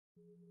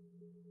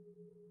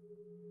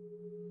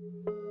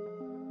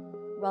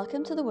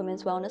Welcome to the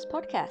Women's Wellness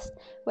Podcast,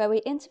 where we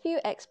interview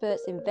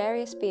experts in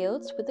various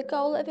fields with the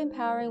goal of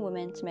empowering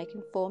women to make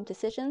informed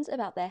decisions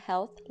about their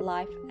health,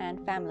 life,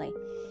 and family.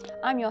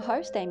 I'm your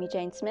host, Amy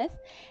Jane Smith,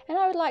 and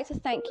I would like to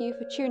thank you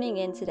for tuning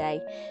in today.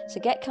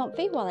 So get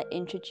comfy while I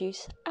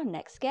introduce our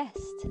next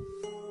guest.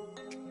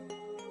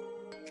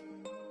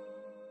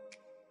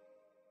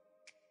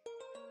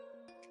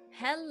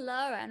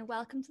 Hello, and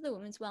welcome to the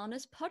Women's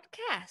Wellness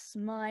Podcast.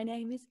 My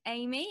name is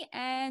Amy,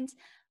 and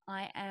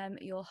I am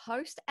your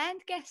host and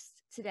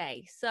guest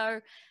today.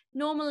 So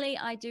normally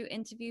I do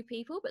interview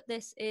people, but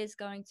this is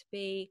going to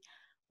be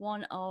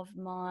one of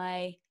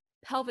my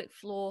pelvic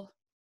floor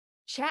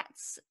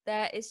chats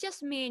that is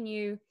just me and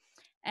you.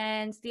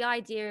 And the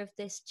idea of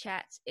this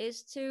chat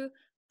is to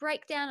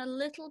break down a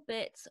little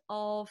bit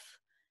of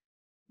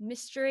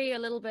mystery, a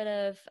little bit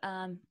of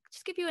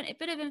just give you a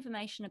bit of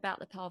information about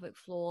the pelvic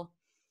floor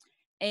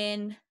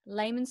in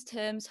layman's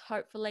terms,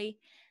 hopefully,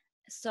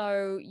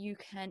 so you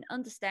can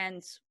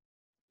understand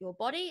your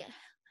body,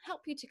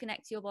 help you to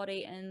connect to your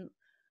body, and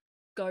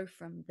go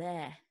from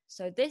there.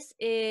 So this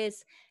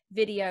is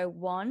video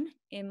 1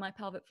 in my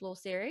pelvic floor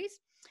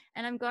series,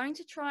 and I'm going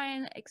to try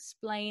and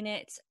explain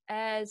it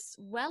as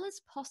well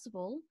as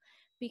possible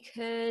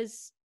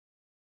because,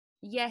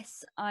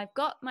 yes, I've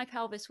got my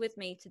pelvis with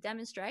me to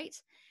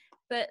demonstrate,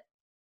 but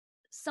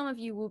some of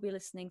you will be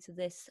listening to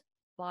this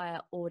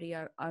via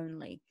audio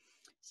only.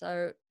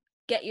 So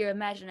get your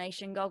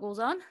imagination goggles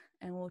on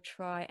and we'll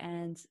try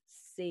and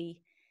see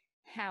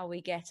how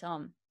we get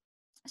on.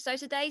 So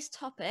today's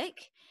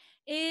topic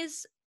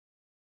is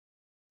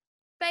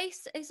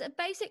a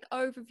basic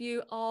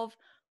overview of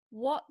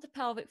what the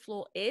pelvic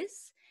floor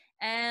is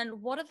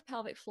and what are the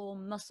pelvic floor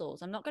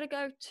muscles. I'm not going to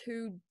go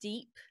too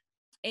deep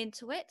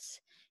into it.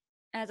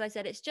 As I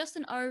said, it's just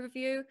an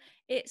overview.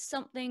 It's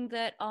something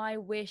that I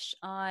wish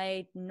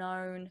I'd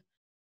known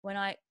when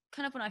I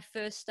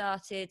first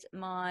started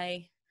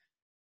my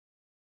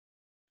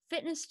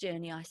fitness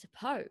journey, I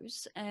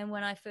suppose. And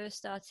when I first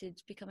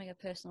started becoming a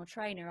personal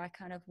trainer, I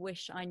kind of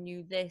wish I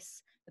knew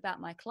this about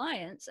my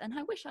clients, and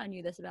I wish I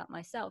knew this about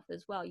myself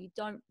as well. You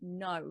don't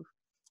know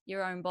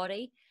your own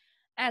body.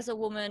 As a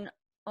woman,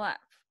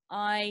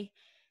 I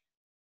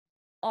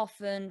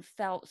often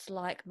felt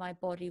like my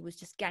body was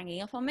just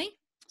ganging up on me.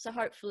 So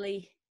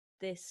hopefully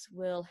this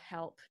will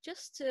help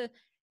just to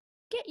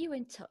get you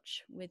in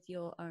touch with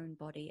your own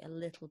body a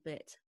little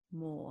bit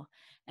more.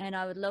 And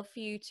I would love for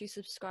you to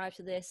subscribe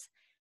to this.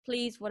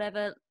 Please,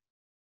 whatever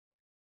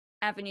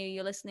avenue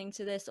you're listening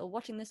to this or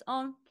watching this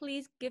on,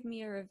 please give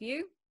me a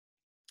review,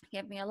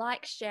 give me a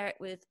like, share it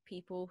with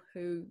people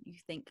who you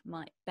think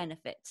might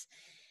benefit,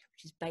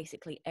 which is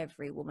basically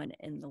every woman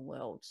in the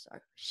world. So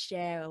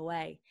share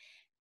away.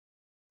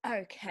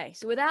 Okay,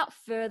 so without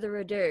further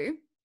ado,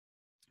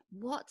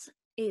 what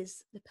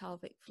is the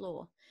pelvic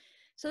floor?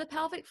 So the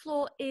pelvic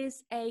floor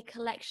is a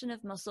collection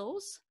of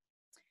muscles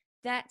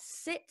that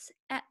sit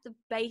at the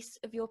base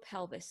of your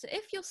pelvis. So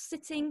if you're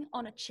sitting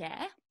on a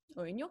chair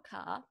or in your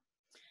car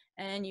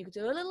and you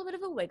do a little bit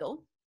of a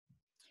wiggle,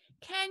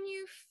 can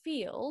you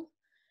feel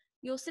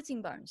your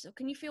sitting bones? Or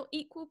can you feel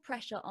equal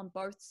pressure on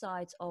both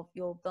sides of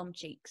your bum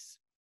cheeks?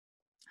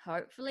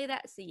 Hopefully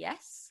that's a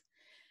yes.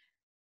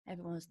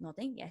 Everyone's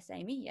nodding. Yes,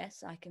 Amy.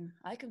 Yes, I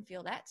can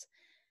feel that.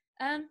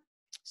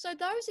 So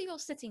those are your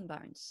sitting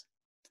bones.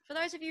 For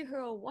those of you who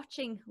are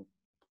watching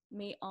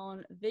me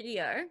on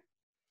video,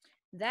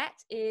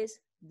 that is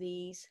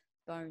these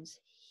bones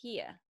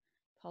here.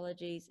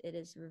 Apologies, it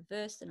is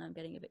reversed and I'm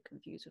getting a bit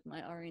confused with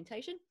my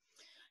orientation.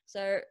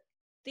 So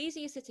these are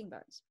your sitting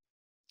bones.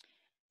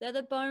 They're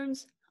the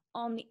bones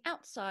on the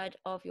outside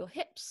of your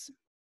hips,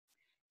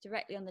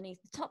 directly underneath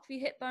the top of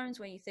your hip bones.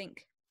 When you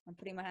think, I'm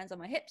putting my hands on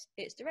my hips,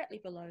 it's directly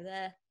below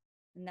there,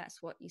 and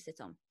that's what you sit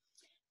on.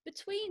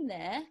 Between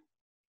there,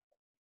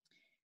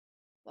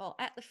 well,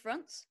 at the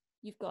front,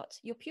 you've got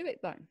your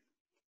pubic bone.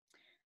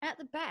 At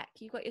the back,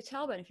 you've got your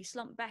tailbone. If you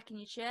slump back in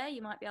your chair,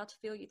 you might be able to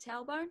feel your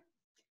tailbone.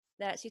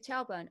 That's your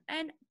tailbone.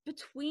 And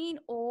between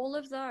all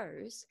of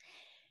those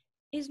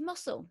is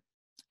muscle.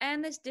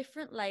 And there's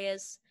different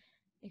layers.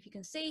 If you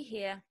can see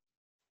here,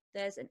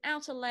 there's an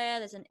outer layer,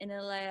 there's an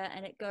inner layer,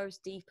 and it goes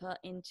deeper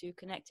into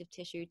connective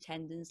tissue,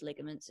 tendons,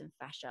 ligaments, and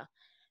fascia,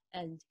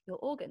 and your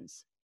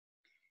organs.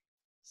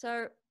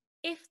 So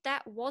if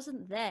that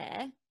wasn't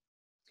there,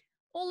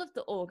 all of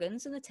the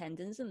organs and the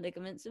tendons and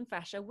ligaments and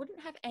fascia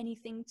wouldn't have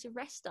anything to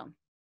rest on.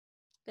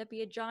 There'd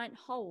be a giant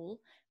hole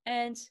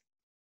and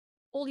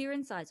all your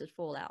insides would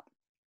fall out.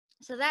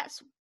 So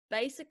that's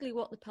basically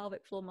what the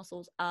pelvic floor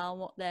muscles are,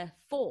 what they're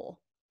for.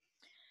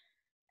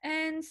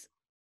 And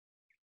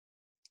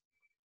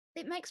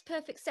it makes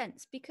perfect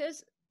sense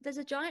because there's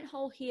a giant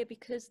hole here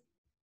because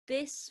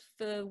this,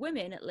 for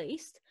women at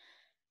least,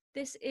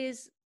 this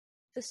is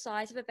the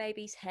size of a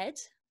baby's head.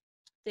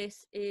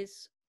 This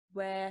is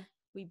where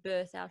we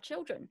birth our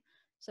children.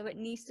 So it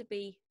needs to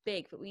be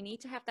big, but we need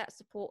to have that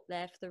support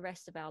there for the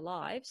rest of our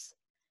lives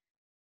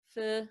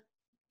for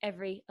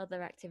every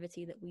other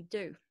activity that we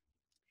do.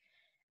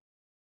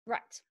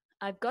 Right,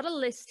 I've got a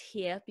list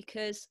here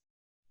because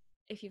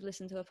if you've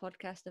listened to a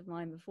podcast of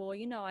mine before,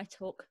 you know I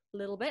talk a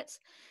little bit.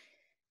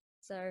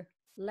 So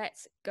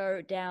let's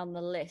go down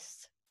the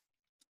list.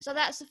 So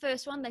that's the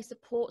first one. They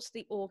support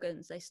the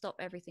organs. They stop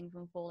everything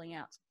from falling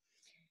out.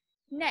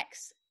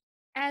 Next,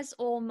 as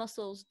all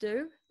muscles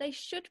do, they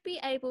should be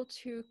able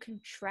to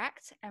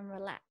contract and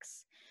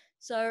relax.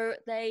 So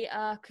they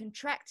are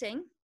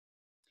contracting.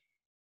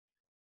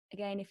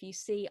 Again, if you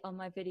see on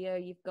my video,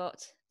 you've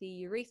got the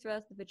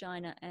urethra, the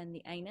vagina, and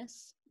the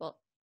anus. Well,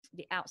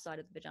 the outside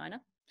of the vagina,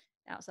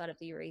 outside of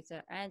the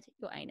urethra, and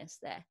your anus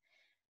there.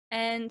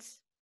 And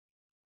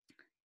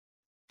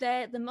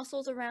the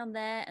muscles around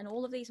there and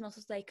all of these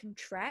muscles, they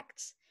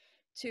contract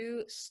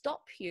to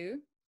stop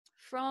you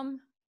from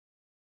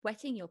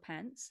wetting your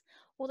pants,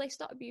 or they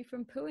stop you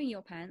from pooing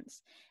your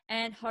pants,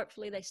 and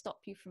hopefully they stop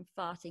you from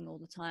farting all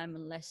the time,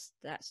 unless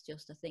that's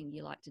just a thing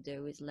you like to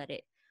do, is let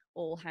it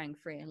all hang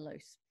free and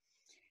loose.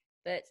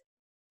 But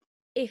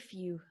if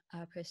you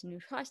are a person who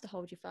tries to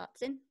hold your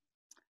farts in,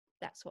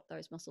 that's what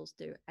those muscles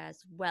do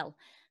as well.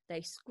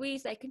 They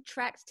squeeze, they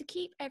contract to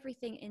keep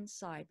everything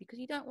inside, because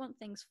you don't want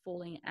things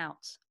falling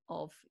out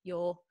of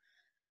your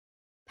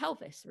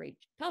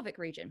pelvic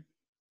region.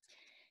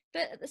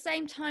 But at the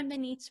same time, they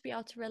need to be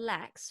able to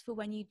relax for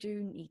when you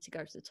do need to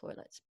go to the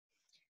toilet.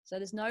 So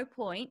there's no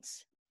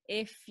point,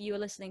 if you're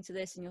listening to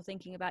this and you're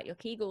thinking about your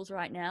Kegels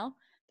right now,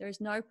 there is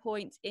no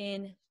point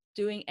in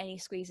doing any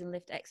squeeze and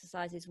lift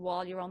exercises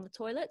while you're on the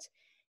toilet,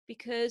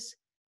 because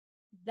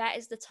that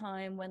is the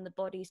time when the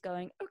body's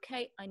going,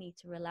 okay, I need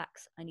to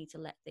relax. I need to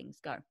let things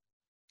go.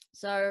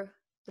 So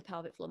the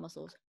pelvic floor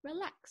muscles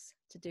relax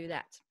to do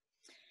that.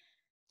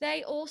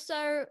 They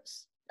also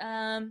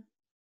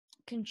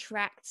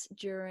contract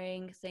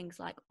during things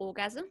like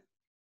orgasm,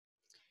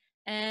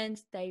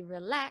 and they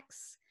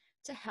relax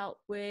to help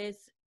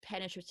with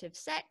penetrative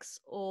sex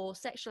or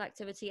sexual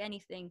activity,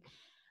 anything.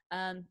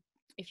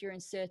 If you're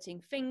inserting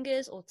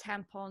fingers or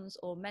tampons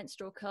or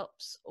menstrual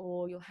cups,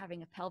 or you're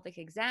having a pelvic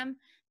exam,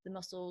 the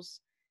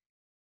muscles,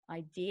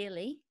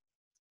 ideally,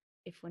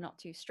 if we're not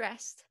too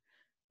stressed,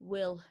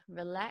 will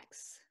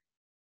relax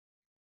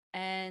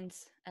and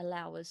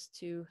allow us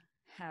to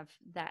have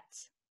that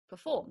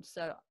performed.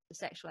 So the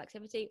sexual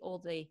activity or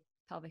the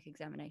pelvic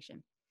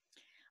examination.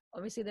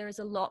 Obviously, there is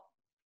a lot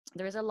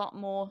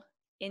more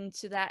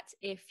into that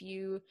if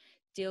you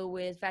deal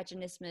with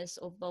vaginismus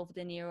or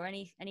vulvodynia or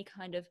any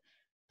kind of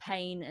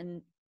pain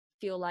and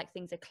feel like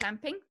things are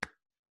clamping.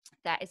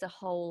 That is a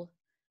whole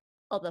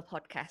other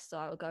podcast, so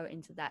I will go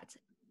into that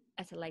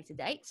at a later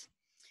date.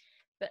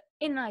 But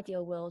in an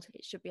ideal world,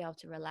 it should be able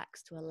to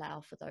relax to allow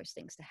for those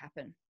things to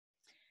happen.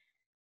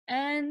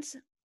 And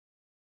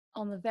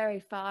on the very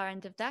far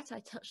end of that, I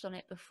touched on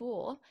it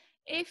before,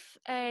 if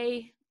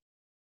a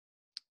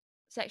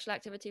sexual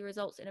activity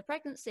results in a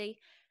pregnancy,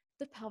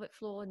 the pelvic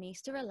floor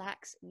needs to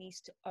relax, needs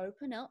to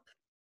open up.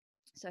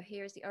 So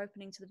here is the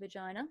opening to the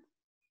vagina.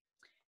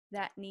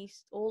 That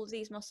needs, all of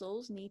these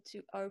muscles need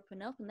to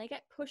open up, and they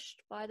get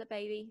pushed by the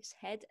baby's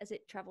head as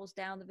it travels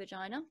down the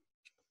vagina,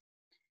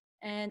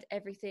 and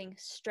everything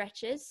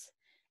stretches.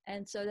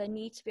 And so they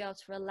need to be able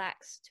to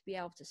relax to be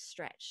able to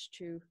stretch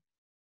to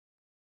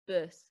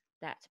birth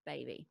that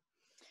baby.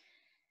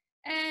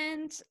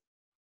 And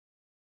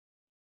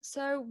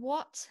so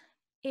what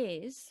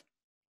are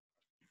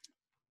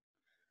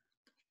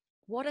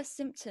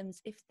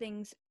symptoms if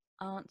things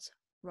aren't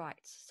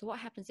right? So what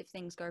happens if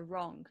things go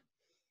wrong?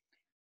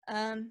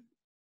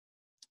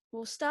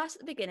 We'll start at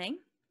the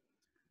beginning.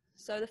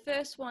 So the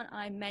first one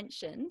I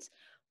mentioned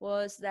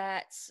was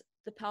that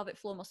the pelvic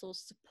floor muscles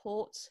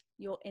support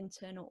your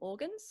internal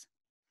organs.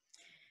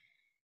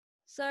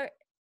 So,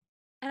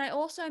 and I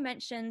also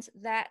mentioned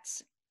that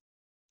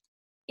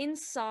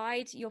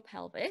inside your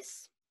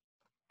pelvis,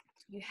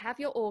 you have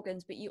your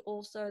organs, but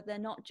they're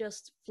not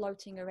just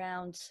floating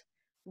around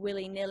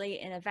willy-nilly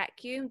in a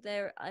vacuum.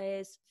 There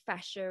is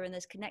fascia, and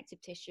there's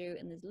connective tissue,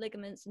 and there's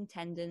ligaments and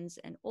tendons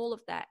and all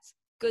of that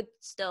good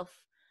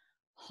stuff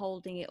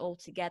holding it all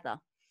together.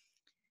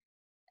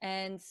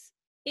 And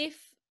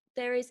if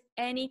there is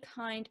any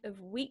kind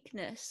of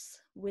weakness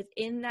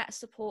within that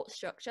support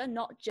structure,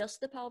 not just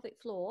the pelvic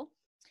floor,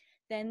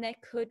 then there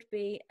could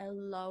be a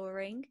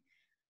lowering,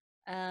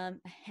 a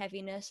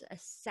heaviness, a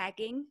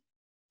sagging,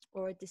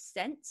 or a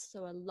descent,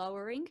 so a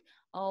lowering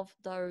of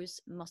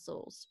those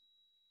muscles.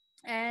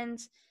 And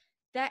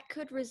that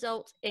could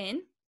result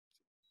in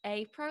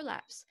a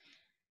prolapse.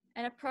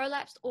 And a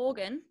prolapsed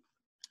organ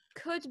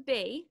could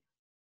be,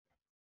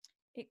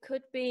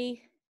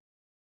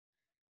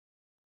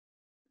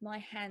 my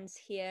hands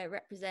here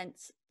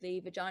represents the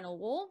vaginal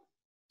wall.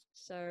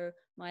 So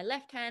my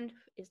left hand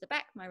is the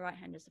back, my right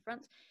hand is the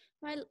front.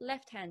 My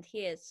left hand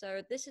here,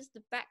 so this is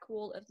the back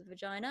wall of the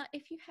vagina.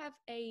 If you have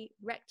a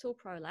rectal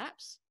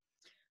prolapse,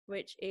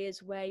 which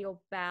is where your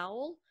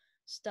bowel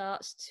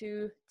starts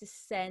to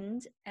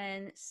descend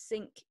and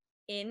sink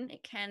in,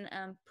 it can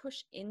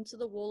push into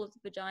the wall of the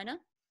vagina,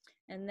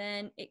 and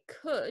then it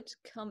could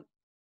come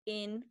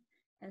in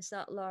and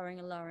start lowering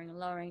and lowering and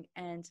lowering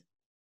and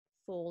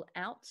fall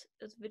out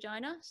of the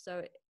vagina.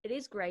 So it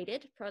is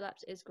graded,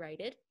 prolapse is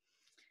graded.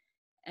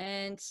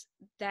 and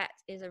that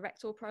is a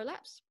rectal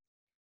prolapse.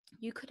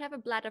 You could have a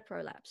bladder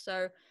prolapse.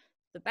 So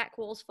the back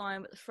wall's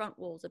fine, but the front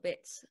wall's a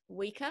bit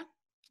weaker.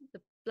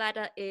 The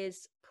bladder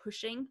is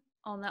pushing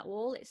on that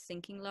wall, it's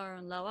sinking lower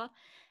and lower,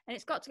 and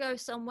it's got to go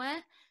somewhere.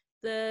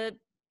 The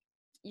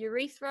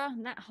urethra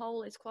and that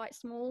hole is quite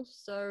small,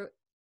 so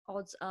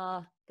odds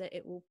are that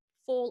it will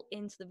fall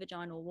into the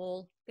vaginal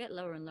wall, get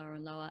lower and lower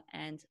and lower,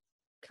 and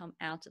come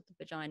out of the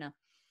vagina.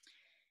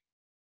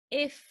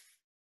 If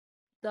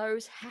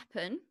those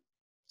happen,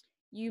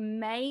 you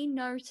may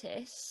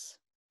notice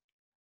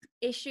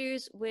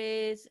issues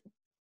with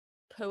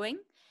pooing.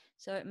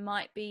 So it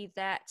might be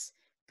that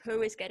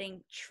poo is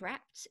getting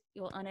trapped.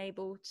 You're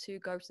unable to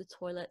go to the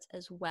toilet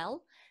as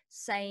well.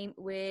 Same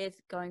with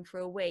going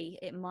for a wee.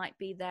 It might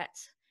be that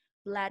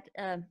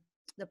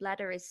the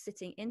bladder is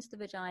sitting into the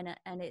vagina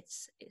and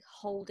it's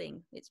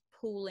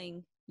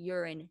pooling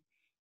urine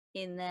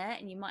in there,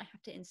 and you might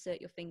have to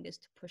insert your fingers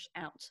to push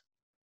out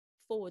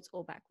forwards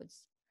or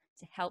backwards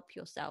to help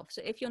yourself.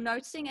 So if you're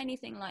noticing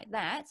anything like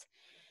that,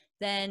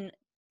 then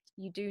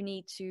you do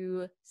need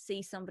to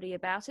see somebody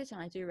about it. And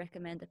I do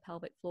recommend a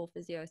pelvic floor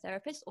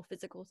physiotherapist or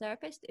physical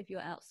therapist if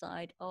you're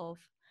outside of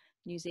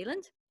New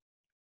Zealand.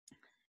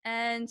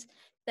 And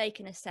they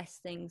can assess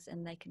things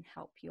and they can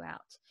help you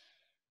out.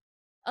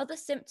 Other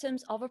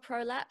symptoms of a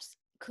prolapse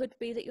could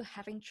be that you're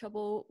having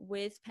trouble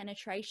with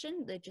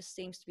penetration. There just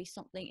seems to be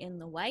something in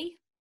the way.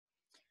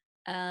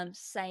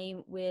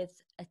 Same with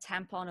a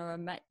tampon or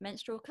a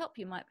menstrual cup.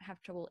 You might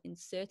have trouble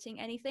inserting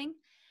anything.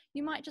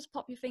 You might just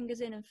pop your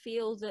fingers in and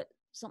feel that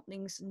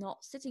something's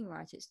not sitting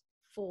right. It's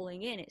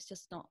falling in. It's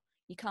just not,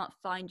 you can't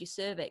find your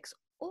cervix,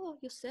 or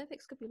your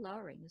cervix could be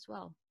lowering as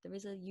well. There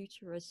is a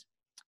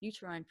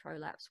uterine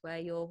prolapse where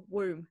your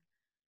womb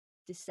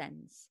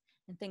descends,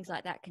 and things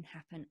like that can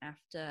happen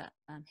after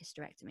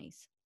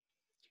hysterectomies.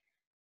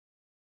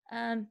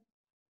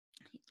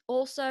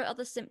 Also,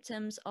 other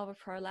symptoms of a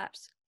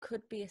prolapse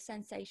could be a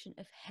sensation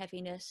of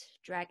heaviness,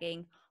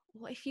 dragging,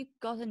 or if you've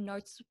got a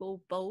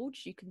noticeable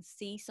bulge, you can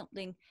see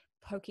something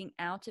poking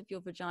out of your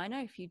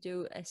vagina if you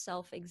do a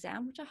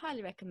self-exam, which I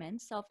highly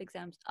recommend.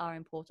 Self-exams are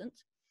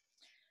important.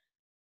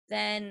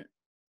 Then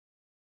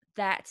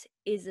that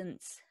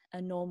isn't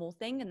a normal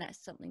thing, and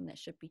that's something that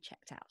should be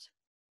checked out.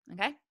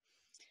 Okay?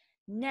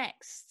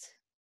 Next,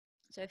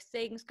 so if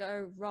things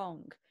go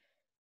wrong,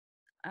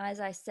 as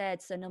I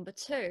said, so number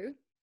 2,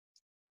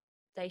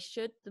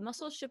 the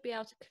muscles should be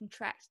able to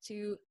contract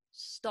to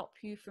stop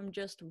you from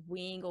just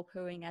weeing or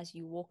pooing as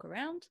you walk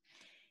around.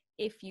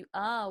 If you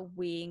are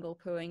weeing or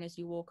pooing as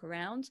you walk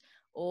around,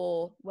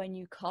 or when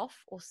you cough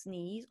or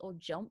sneeze or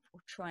jump or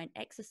try and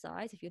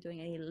exercise, if you're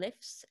doing any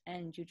lifts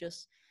and you're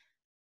just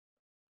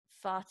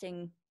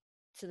farting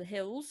to the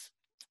hills,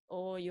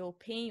 or you're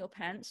peeing your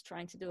pants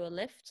trying to do a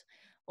lift,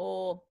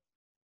 or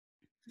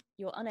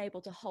you're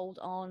unable to hold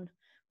on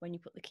when you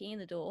put the key in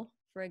the door,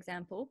 for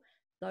example,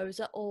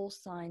 those are all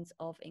signs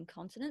of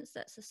incontinence.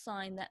 That's a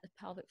sign that the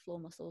pelvic floor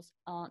muscles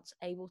aren't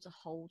able to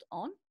hold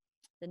on.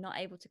 They're not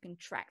able to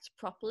contract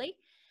properly.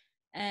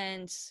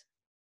 And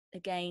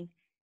again,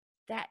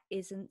 that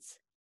isn't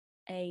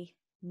a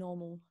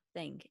normal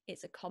thing.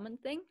 It's a common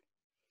thing.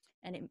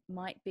 And it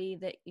might be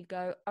that you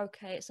go,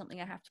 okay, it's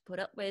something I have to put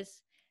up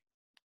with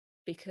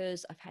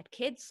because I've had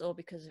kids or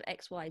because of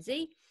X, Y,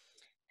 Z.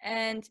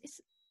 And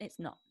it's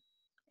not.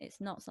 It's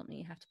not something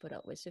you have to put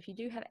up with. So if you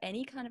do have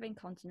any kind of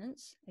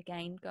incontinence,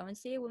 again, go and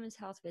see a women's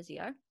health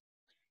physio,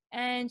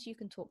 and you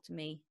can talk to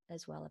me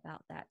as well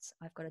about that.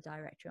 I've got a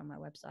directory on my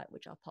website,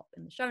 which I'll pop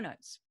in the show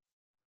notes.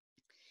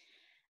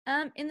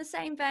 In the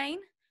same vein,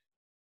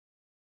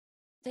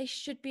 they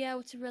should be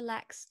able to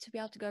relax to be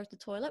able to go to the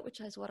toilet,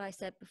 which is what I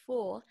said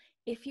before.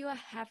 If you are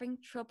having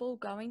trouble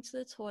going to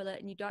the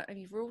toilet and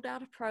you've ruled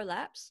out a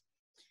prolapse,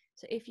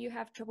 so if you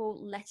have trouble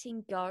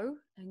letting go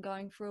and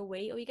going for a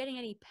wee, or you're getting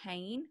any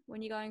pain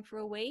when you're going for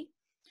a wee,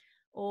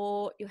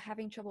 or you're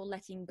having trouble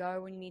letting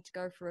go when you need to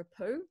go for a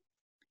poo,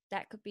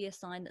 that could be a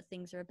sign that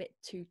things are a bit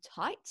too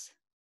tight,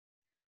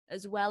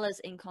 as well as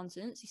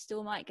incontinence. You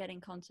still might get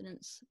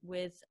incontinence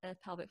with a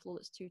pelvic floor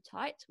that's too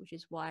tight, which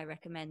is why I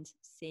recommend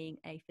seeing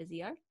a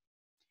physio,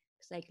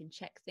 because they can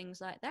check things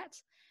like that.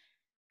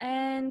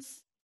 And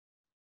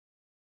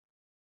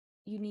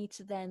you need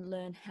to then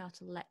learn how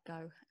to let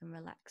go and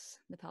relax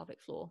the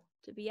pelvic floor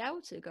to be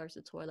able to go to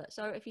the toilet.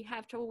 So if you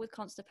have trouble with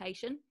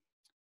constipation,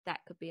 that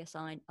could be a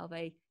sign of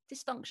a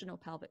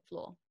dysfunctional pelvic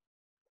floor.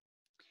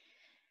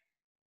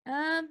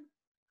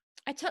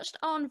 I touched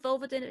on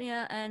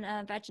vulvodynia and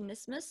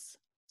vaginismus.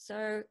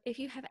 So if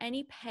you have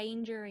any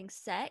pain during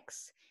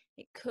sex,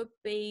 it could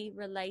be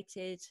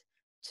related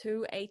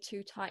to a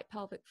too tight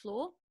pelvic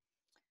floor.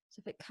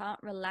 So if it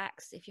can't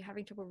relax, if you're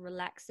having trouble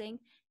relaxing,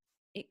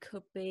 it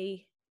could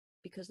be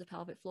because the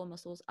pelvic floor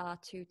muscles are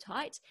too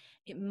tight.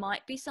 It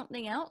might be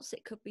something else.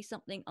 It could be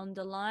something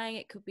underlying.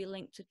 It could be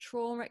linked to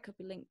trauma. It could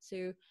be linked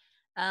to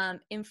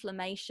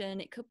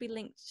inflammation. It could be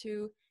linked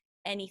to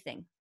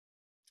anything.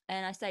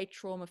 And I say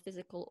trauma,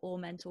 physical or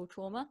mental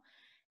trauma.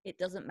 It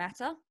doesn't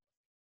matter.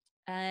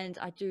 And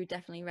I do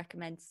definitely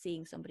recommend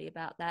seeing somebody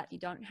about that. You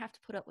don't have to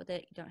put up with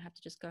it. You don't have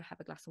to just go have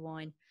a glass of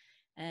wine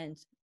and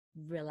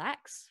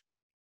relax,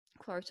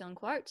 quote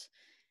unquote.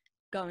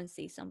 Go and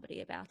see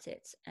somebody about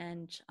it.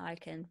 And I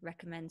can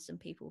recommend some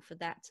people for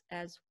that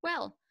as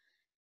well.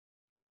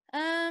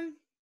 And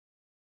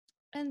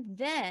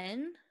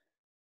then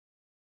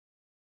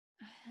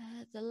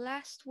the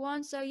last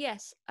one. So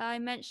yes, I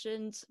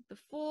mentioned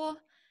before,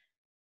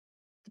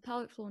 the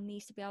pelvic floor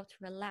needs to be able to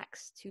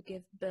relax to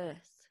give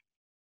birth.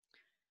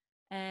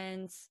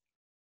 And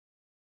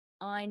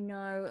I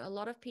know a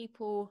lot of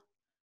people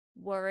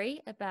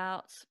worry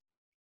about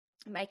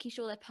making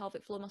sure their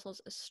pelvic floor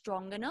muscles are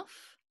strong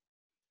enough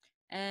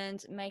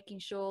and making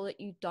sure that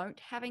you don't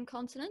have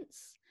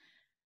incontinence.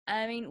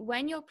 I mean,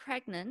 when you're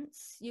pregnant,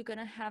 you're going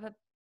to have a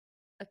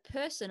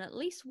person, at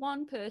least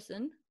one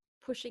person,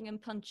 pushing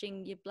and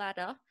punching your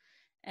bladder,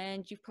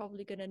 and you're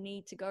probably going to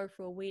need to go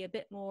for a wee a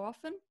bit more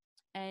often,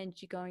 and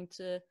you're going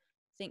to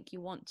think you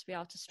want to be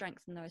able to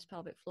strengthen those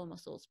pelvic floor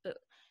muscles. But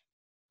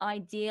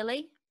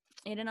ideally,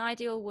 in an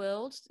ideal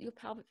world, your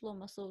pelvic floor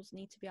muscles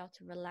need to be able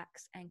to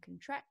relax and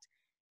contract.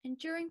 And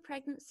during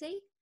pregnancy,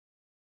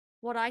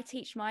 what I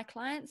teach my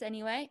clients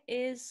anyway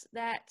is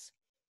that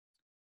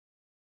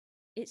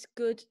it's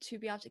good to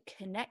be able to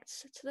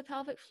connect to the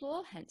pelvic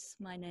floor, hence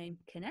my name,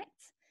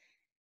 Connect.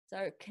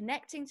 So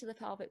connecting to the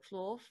pelvic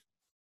floor,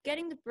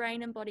 getting the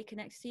brain and body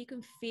connected so you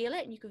can feel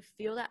it and you can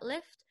feel that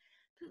lift,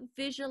 but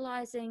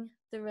visualizing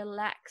the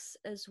relax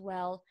as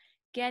well,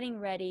 getting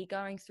ready,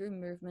 going through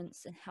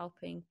movements and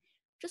helping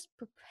just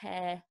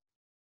prepare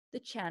the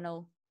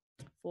channel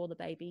for the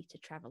baby to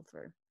travel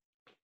through.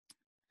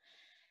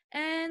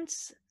 And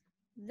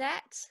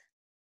that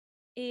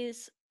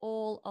is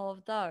all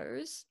of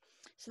those.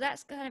 So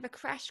that's kind of a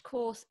crash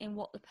course in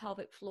what the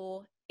pelvic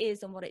floor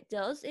is and what it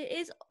does. It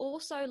is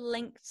also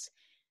linked,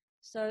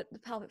 so the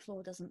pelvic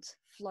floor doesn't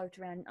float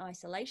around in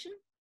isolation.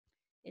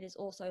 It is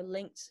also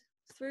linked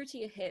through to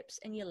your hips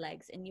and your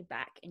legs and your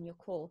back and your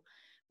core,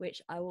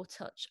 which I will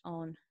touch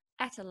on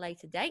at a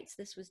later date.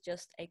 This was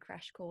just a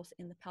crash course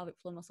in the pelvic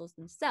floor muscles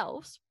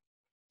themselves.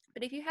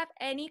 But if you have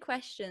any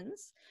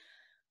questions,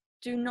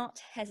 do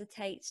not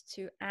hesitate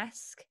to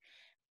ask.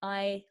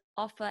 I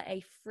offer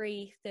a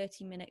free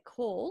 30-minute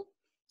call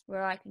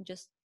where I can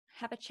just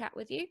have a chat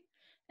with you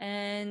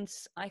and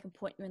I can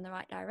point you in the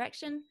right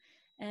direction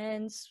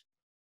and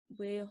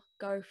we'll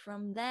go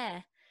from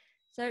there.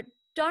 So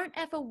don't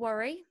ever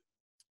worry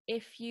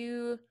if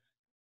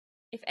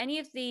any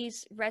of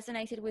these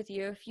resonated with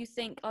you. If you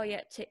think, oh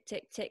yeah, tick,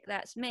 tick, tick,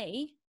 that's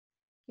me,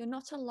 you're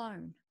not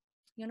alone.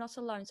 You're not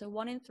alone. So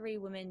 1 in 3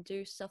 women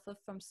do suffer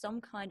from some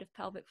kind of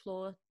pelvic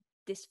floor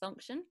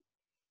dysfunction.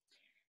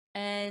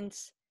 And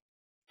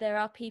there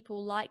are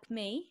people like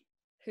me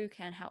who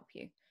can help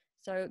you.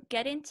 So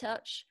get in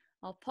touch.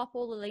 I'll pop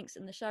all the links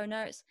in the show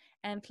notes.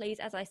 And please,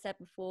 as I said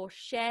before,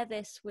 share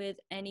this with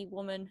any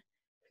woman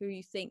who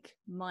you think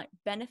might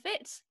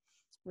benefit,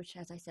 which,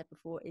 as I said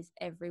before, is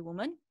every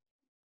woman.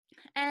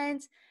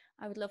 And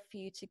I would love for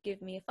you to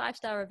give me a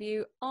 5-star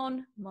review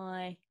on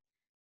my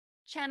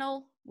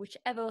channel,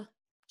 whichever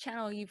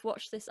channel you've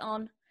watched this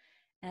on,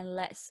 and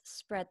let's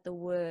spread the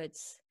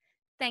words.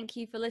 Thank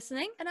you for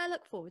listening, and I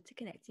look forward to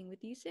connecting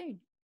with you soon.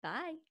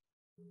 Bye.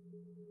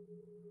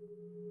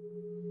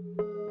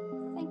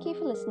 Thank you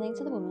for listening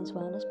to the Women's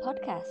Wellness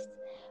Podcast.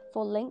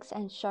 For links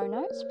and show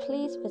notes,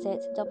 please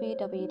visit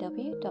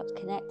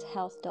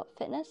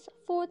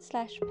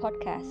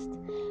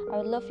www.connecthealth.fitness/podcast. I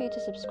would love for you to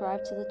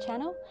subscribe to the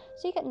channel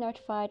so you get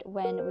notified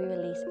when we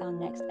release our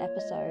next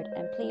episode,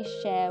 and please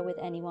share with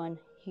anyone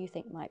who you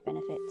think might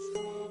benefit.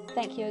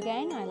 Thank you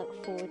again. I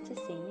look forward to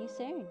seeing you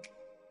soon.